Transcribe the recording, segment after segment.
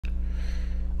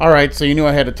Alright, so you knew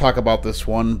I had to talk about this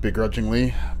one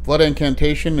begrudgingly. Blood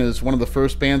Incantation is one of the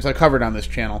first bands I covered on this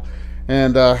channel,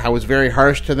 and I was very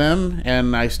harsh to them,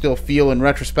 and I still feel in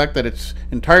retrospect that it's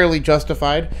entirely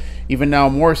justified, even now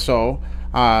more so.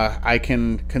 I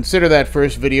can consider that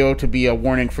first video to be a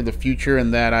warning for the future, in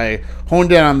that I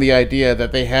honed in on the idea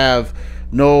that they have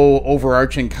no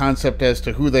overarching concept as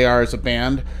to who they are as a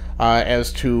band,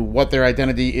 as to what their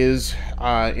identity is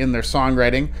in their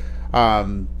songwriting.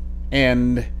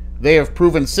 And they have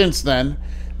proven since then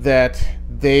that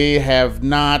they have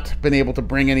not been able to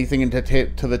bring anything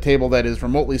to the table that is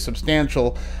remotely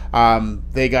substantial.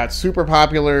 They got super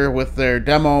popular with their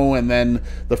demo, and then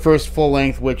the first full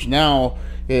length, which now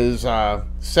is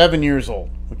 7 years old,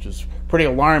 which is pretty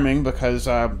alarming because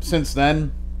since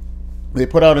then they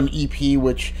put out an EP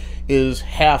which is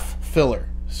half filler.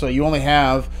 So you only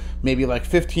have maybe like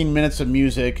 15 minutes of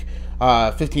music,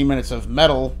 15 minutes of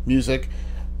metal music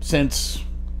since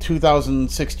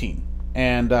 2016,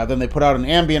 and then they put out an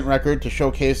ambient record to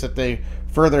showcase that they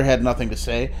further had nothing to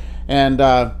say. And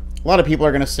a lot of people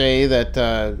are going to say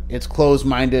that it's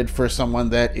closed-minded for someone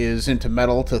that is into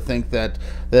metal to think that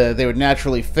they would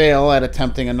naturally fail at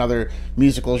attempting another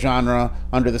musical genre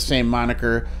under the same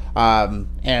moniker.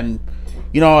 And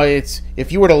you know, it's,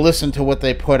 if you were to listen to what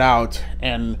they put out,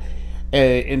 and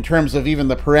in terms of even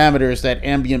the parameters that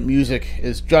ambient music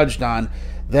is judged on,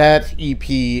 that EP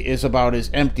is about as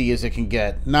empty as it can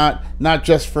get. Not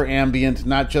just for ambient,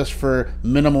 not just for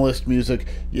minimalist music.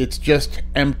 It's just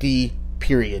empty,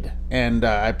 period. And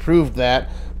I proved that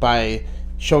by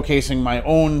showcasing my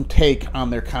own take on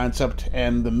their concept.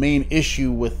 And the main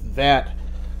issue with that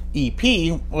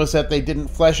EP was that they didn't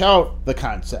flesh out the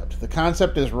concept. The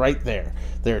concept is right there.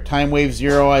 Their Time Wave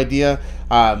Zero idea,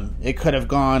 it could have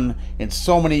gone in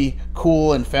so many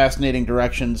cool and fascinating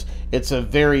directions. It's a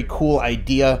very cool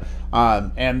idea,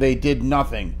 and they did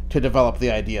nothing to develop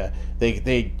the idea.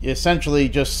 They essentially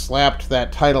just slapped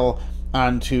that title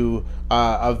onto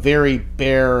a very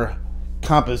bare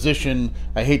composition,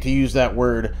 I hate to use that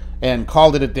word, and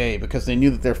called it a day because they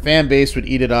knew that their fan base would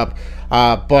eat it up.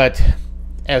 But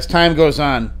as time goes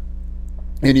on,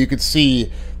 and you could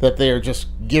see that they are just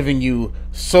giving you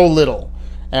so little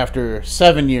after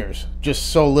 7 years,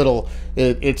 just so little,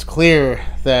 it's clear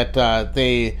that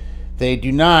they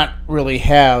do not really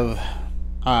have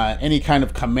any kind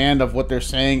of command of what they're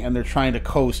saying, and they're trying to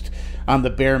coast on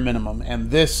the bare minimum. And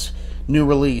this new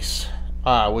release,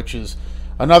 which is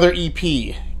another EP,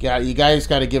 you guys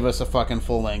got to give us a fucking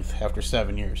full length after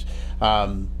 7 years.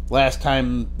 Last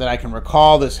time that I can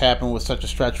recall this happened with such a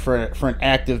stretch for an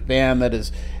active band that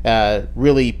is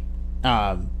really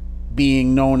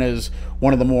being known as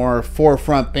one of the more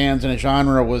forefront bands in a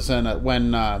genre was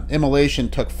when Immolation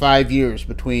took 5 years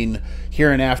between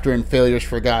Here and After and Failures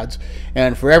for Gods.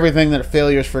 And for everything that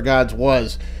Failures for Gods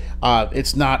was,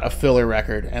 it's not a filler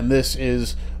record, and this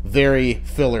is very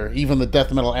filler, even the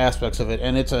death metal aspects of it.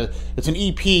 And it's an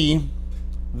EP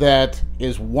that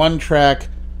is one track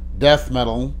death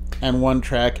metal and one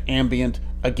track ambient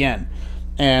again.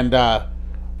 And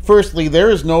firstly, there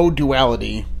is no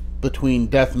duality between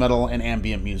death metal and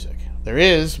ambient music. There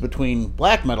is between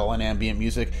black metal and ambient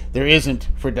music. There isn't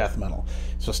for death metal.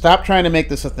 So stop trying to make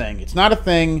this a thing. It's not a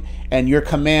thing, and your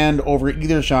command over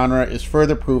either genre is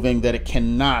further proving that it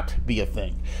cannot be a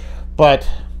thing. But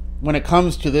when it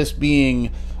comes to this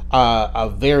being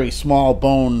a very small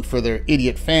bone for their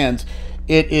idiot fans,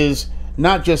 it is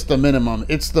not just the minimum,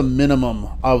 it's the minimum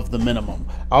of the minimum.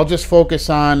 I'll just focus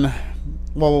on,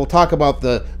 well, we'll talk about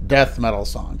the death metal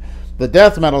song. The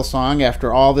death metal song,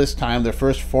 after all this time, their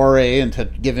first foray into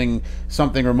giving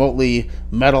something remotely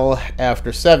metal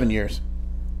after 7 years,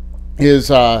 is,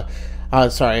 sorry,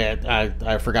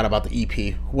 I forgot about the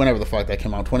EP, whenever the fuck that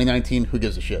came out, 2019, who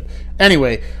gives a shit?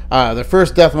 Anyway, the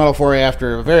first death metal foray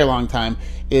after a very long time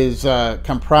is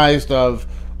comprised of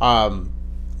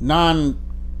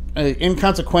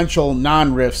inconsequential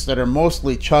non-riffs that are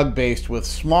mostly chug-based with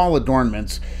small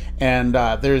adornments, and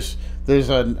there's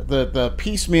the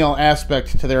piecemeal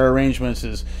aspect to their arrangements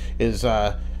is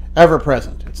ever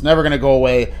present. It's never going to go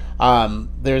away.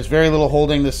 There's very little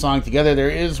holding this song together. There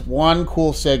is one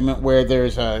cool segment where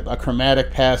there's a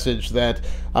chromatic passage that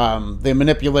they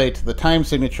manipulate the time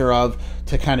signature of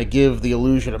to kind of give the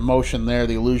illusion of motion there,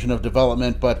 the illusion of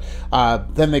development, but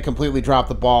then they completely drop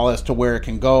the ball as to where it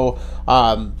can go.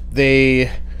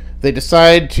 They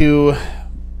decide to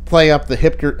play up the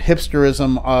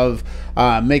hipsterism of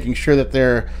making sure that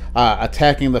they're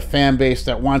attacking the fan base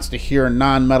that wants to hear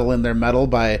non-metal in their metal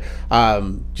by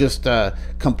just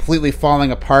completely falling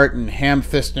apart and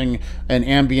ham-fisting an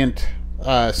ambient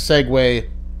segue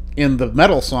in the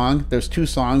metal song. There's 2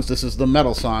 songs. This is the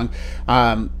metal song.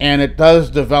 And it does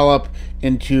develop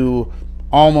into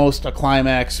almost a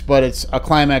climax, but it's a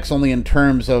climax only in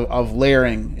terms of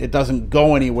layering. It doesn't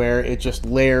go anywhere. It just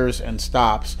layers and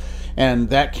stops. And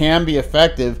that can be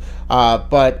effective,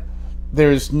 but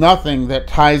there's nothing that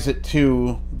ties it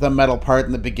to the metal part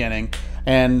in the beginning.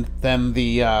 And then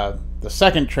the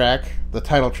second track, the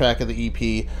title track of the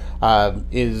EP,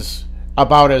 is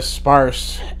about as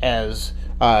sparse as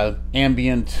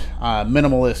ambient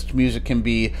minimalist music can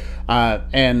be,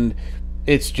 and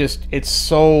it's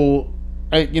so,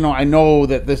 I know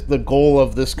that the goal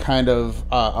of this kind of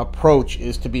approach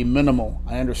is to be minimal.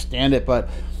 I understand it, but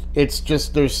it's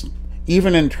just, there's,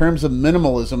 even in terms of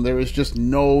minimalism, there is just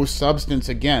no substance.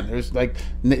 Again, there's like,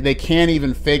 they can't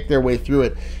even fake their way through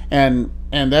it, and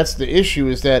that's the issue,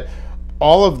 is that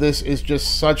all of this is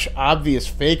just such obvious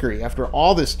fakery. After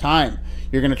all this time,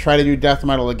 you're going to try to do death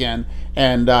metal again,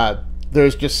 and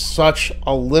there's just such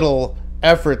a little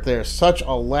effort there, such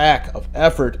a lack of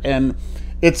effort, and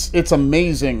it's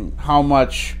amazing how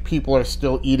much people are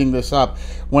still eating this up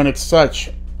when it's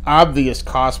such obvious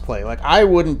cosplay. Like, I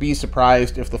wouldn't be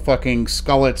surprised if the fucking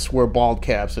Skullets were bald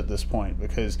caps at this point,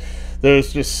 because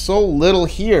there's just so little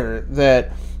here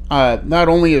that not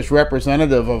only is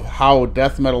representative of how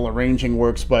death metal arranging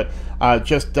works, but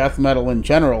just death metal in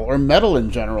general, or metal in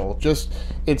general. Just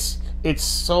it's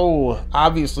so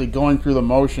obviously going through the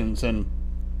motions. And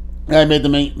I made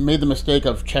the mistake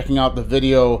of checking out the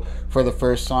video for the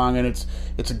first song, and it's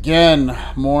again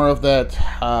more of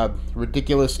that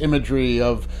ridiculous imagery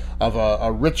of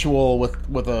a ritual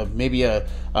with a maybe a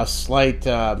slight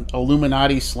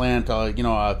Illuminati slant,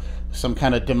 some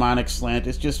kind of demonic slant.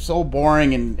 It's just so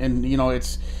boring, and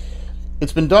it's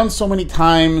been done so many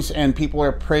times, and people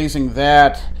are praising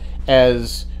that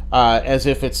as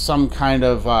if it's some kind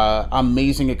of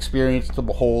amazing experience to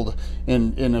behold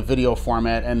in a video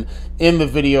format. And in the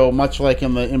video, much like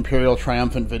in the Imperial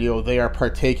Triumphant video, they are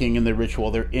partaking in the ritual.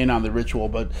 They're in on the ritual.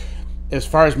 But as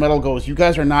far as metal goes, you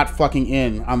guys are not fucking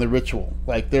in on the ritual.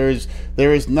 Like, there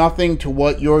is nothing to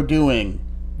what you're doing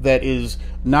that is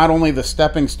not only the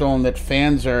stepping stone that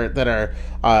fans are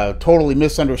totally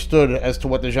misunderstood as to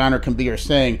what the genre can be, or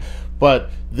saying, but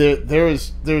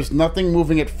there's nothing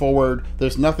moving it forward.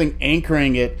 There's nothing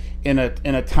anchoring it in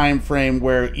a time frame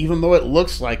where, even though it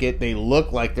looks like it, they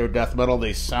look like they're death metal,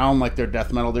 they sound like they're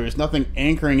death metal. There is nothing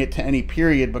anchoring it to any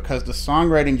period, because the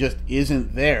songwriting just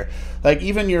isn't there. Like,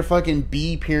 even your fucking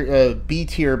B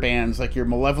tier bands, like your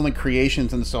Malevolent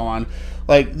Creations and so on,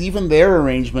 like, even their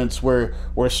arrangements were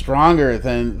stronger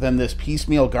than this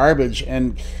piecemeal garbage.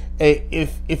 And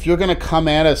if you're gonna come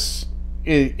at us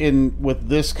in with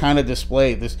this kind of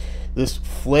display, this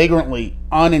flagrantly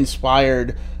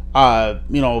uninspired, check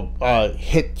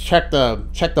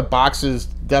the boxes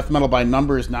death metal by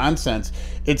numbers nonsense,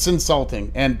 it's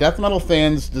insulting. And death metal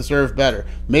fans deserve better.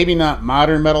 Maybe not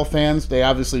modern metal fans, they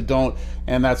obviously don't,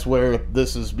 and that's where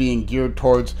this is being geared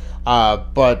towards,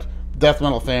 but death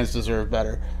metal fans deserve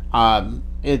better.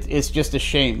 It's just a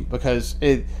shame, because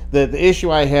the issue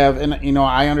I have, and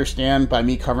I understand, by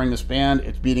me covering this band,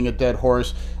 it's beating a dead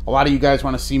horse. A lot of you guys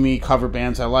want to see me cover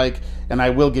bands I like, and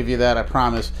I will give you that, I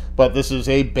promise. But this is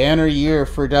a banner year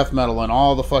for death metal, and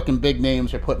all the fucking big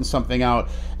names are putting something out,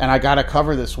 and I gotta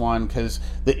cover this one, because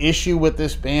the issue with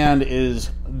this band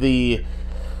is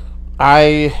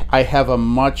I have a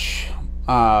much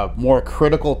more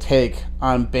critical take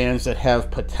on bands that have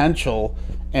potential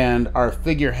and are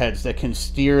figureheads that can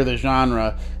steer the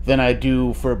genre than I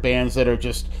do for bands that are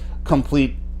just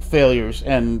complete failures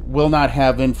and will not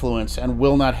have influence and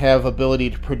will not have ability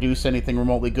to produce anything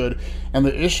remotely good. And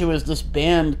the issue is, this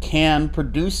band can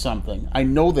produce something. I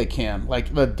know they can.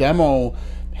 Like, the demo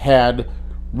had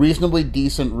reasonably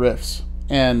decent riffs,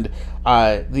 and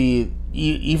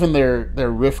even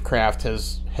their riff craft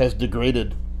has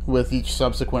degraded with each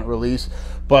subsequent release,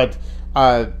 but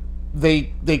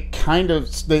they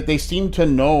seem to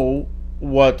know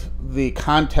what the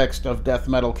context of death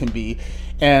metal can be.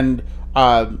 And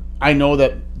I know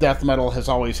that death metal has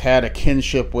always had a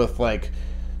kinship with, like,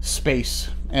 space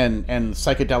and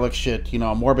psychedelic shit,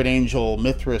 Morbid Angel,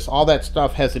 Mithras, all that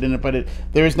stuff has it in it, but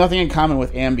there is nothing in common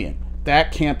with ambient.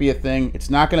 That can't be a thing. It's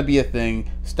not going to be a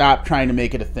thing. Stop trying to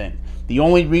make it a thing. The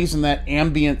only reason that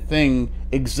ambient thing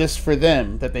exists for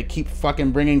them, that they keep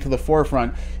fucking bringing to the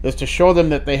forefront, is to show them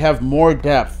that they have more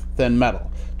depth than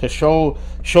metal. To show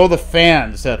the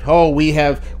fans that,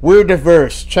 we're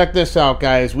diverse. Check this out,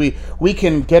 guys. We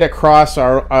can get across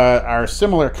our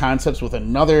similar concepts with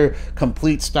another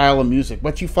complete style of music,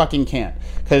 but you fucking can't.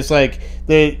 Because, like,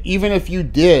 even if you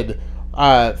did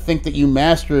think that you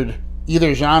mastered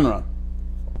either genre,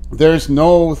 there's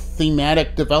no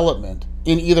thematic development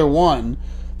in either one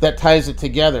that ties it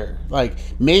together. Like,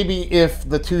 maybe if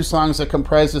the two songs that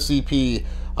comprise this EP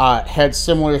had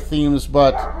similar themes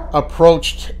but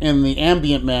approached in the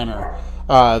ambient manner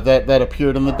that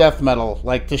appeared in the death metal,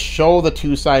 like to show the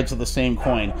two sides of the same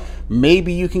coin,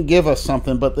 maybe you can give us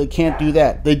something, but they can't do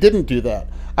that. They didn't do that.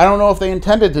 I don't know if they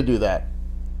intended to do that,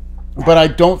 but I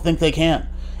don't think they can.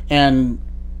 And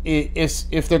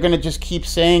if they're going to just keep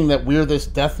saying that we're this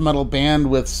death metal band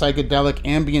with psychedelic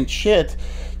ambient shit,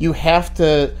 you have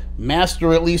to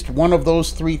master at least one of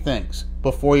those three things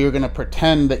before you're going to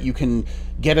pretend that you can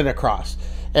get it across.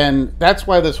 And that's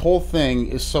why this whole thing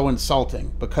is so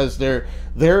insulting, because they're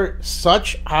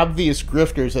such obvious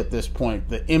grifters at this point.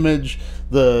 The image,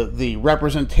 the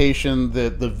representation,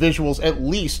 the visuals. At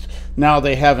least now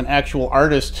they have an actual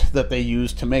artist that they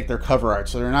use to make their cover art,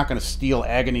 so they're not going to steal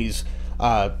Agony's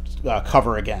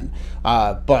cover again.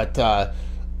 But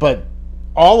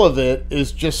all of it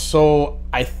is just so,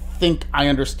 I think I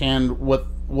understand what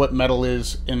metal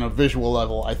is in a visual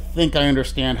level. I think I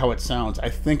understand how it sounds. I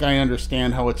think I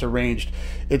understand how it's arranged.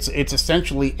 It's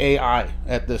essentially AI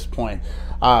at this point.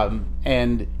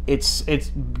 And it's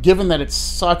given that it's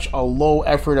such a low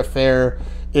effort affair,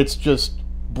 it's just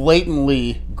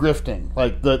blatantly grifting.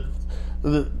 Like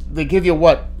they give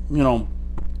you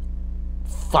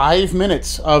 5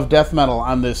 minutes of death metal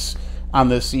on this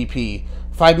EP.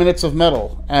 5 minutes of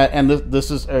metal, and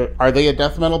this is, are they a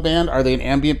death metal band? Are they an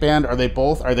ambient band? Are they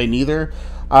both? Are they neither?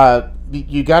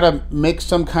 You gotta make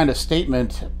some kind of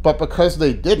statement, but because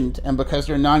they didn't, and because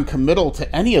they're non-committal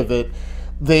to any of it,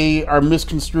 they are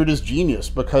misconstrued as genius,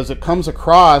 because it comes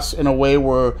across in a way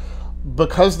where,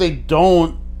 because they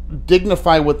don't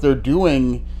dignify what they're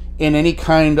doing in any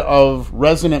kind of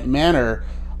resonant manner,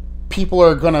 people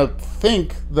are gonna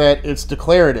think that it's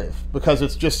declarative, because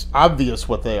it's just obvious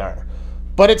what they are.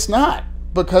 But it's not,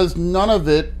 because none of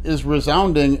it is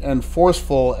resounding and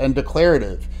forceful and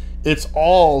declarative. It's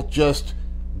all just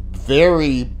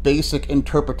very basic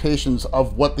interpretations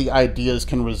of what the ideas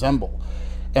can resemble.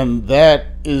 And that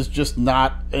is just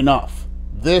not enough.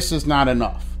 This is not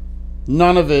enough.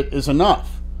 None of it is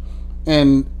enough.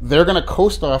 And they're going to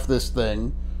coast off this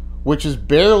thing, which is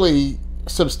barely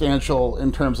substantial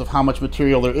in terms of how much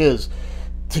material there is,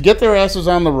 to get their asses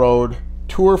on the road,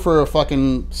 tour for a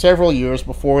fucking several years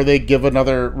before they give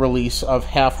another release of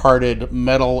half-hearted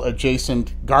metal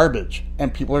adjacent garbage,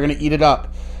 and people are going to eat it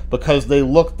up because they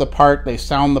look the part, they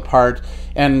sound the part.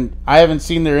 And I haven't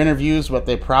seen their interviews, but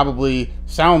they probably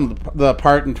sound the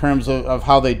part in terms of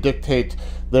how they dictate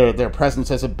their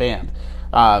presence as a band.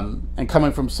 And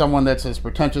coming from someone that's as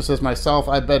pretentious as myself,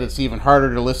 I bet it's even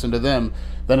harder to listen to them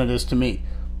than it is to me.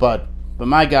 But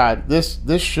my God,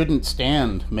 this shouldn't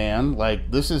stand, man. Like,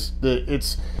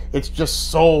 it's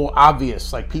just so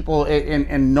obvious. Like, people,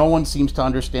 and no one seems to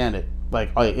understand it.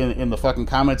 Like, in the fucking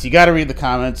comments, you got to read the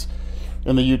comments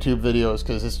in the YouTube videos,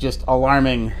 because it's just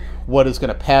alarming what is going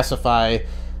to pacify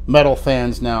metal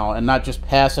fans now, and not just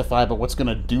pacify, but what's going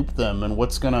to dupe them, and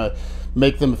what's going to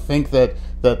make them think that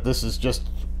this is just,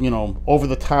 over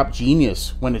the top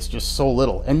genius, when it's just so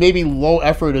little. And maybe low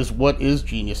effort is what is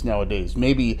genius nowadays.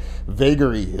 Maybe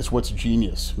vagary is what's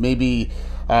genius. Maybe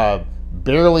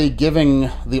barely giving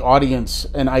the audience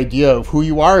an idea of who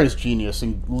you are is genius,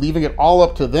 and leaving it all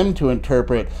up to them to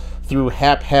interpret through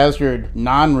haphazard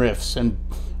non-riffs and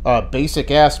basic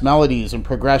ass melodies and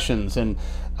progressions, and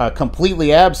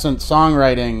completely absent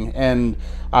songwriting and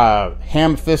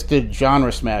ham-fisted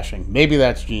genre smashing. Maybe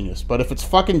that's genius. But if it's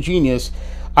fucking genius,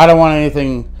 I don't want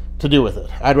anything to do with it.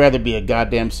 I'd rather be a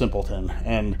goddamn simpleton.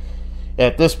 And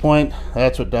at this point,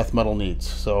 that's what death metal needs.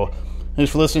 So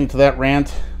thanks for listening to that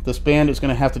rant. This band is going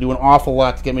to have to do an awful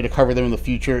lot to get me to cover them in the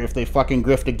future if they fucking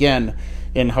grift again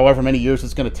in however many years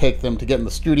it's going to take them to get in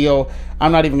the studio.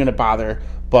 I'm not even going to bother,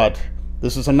 but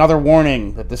this is another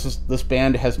warning that this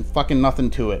band has fucking nothing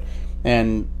to it.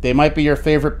 And they might be your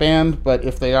favorite band, but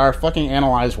if they are, fucking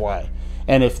analyze why.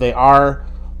 And if they are,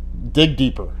 dig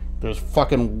deeper. There's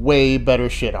fucking way better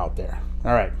shit out there.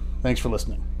 All right. Thanks for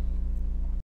listening.